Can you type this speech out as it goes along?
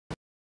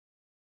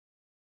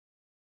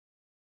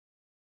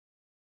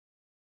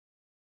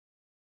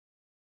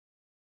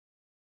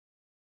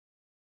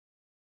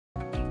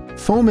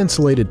Foam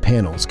insulated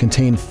panels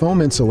contain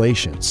foam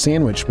insulation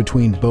sandwiched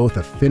between both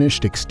a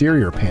finished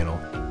exterior panel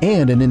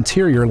and an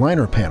interior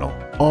liner panel,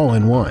 all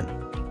in one.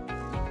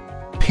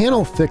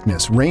 Panel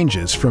thickness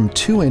ranges from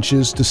 2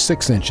 inches to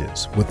 6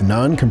 inches, with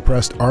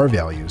non-compressed R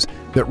values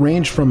that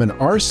range from an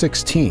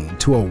R16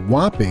 to a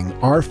whopping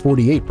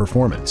R48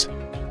 performance.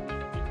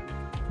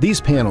 These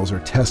panels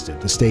are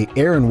tested to stay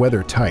air and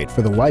weather tight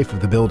for the life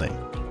of the building.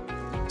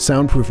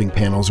 Soundproofing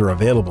panels are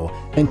available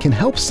and can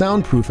help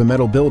soundproof a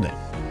metal building,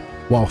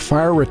 while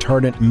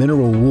fire-retardant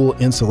mineral wool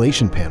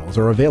insulation panels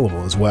are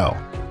available as well.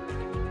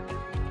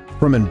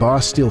 From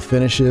embossed steel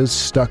finishes,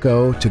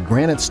 stucco, to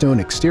granite stone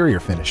exterior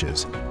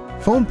finishes,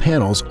 foam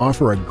panels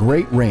offer a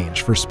great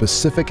range for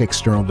specific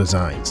external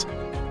designs.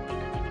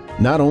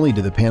 Not only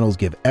do the panels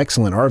give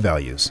excellent R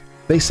values,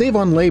 they save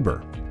on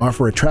labor,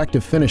 offer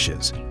attractive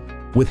finishes,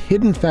 with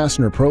hidden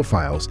fastener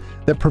profiles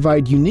that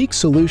provide unique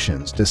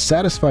solutions to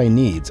satisfy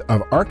needs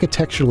of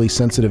architecturally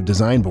sensitive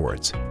design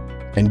boards,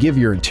 and give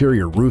your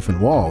interior roof and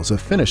walls a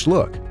finished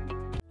look.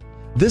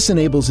 This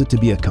enables it to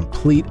be a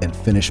complete and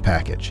finished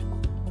package.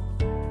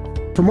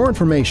 For more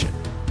information,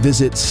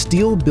 visit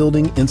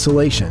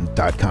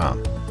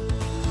steelbuildinginsulation.com.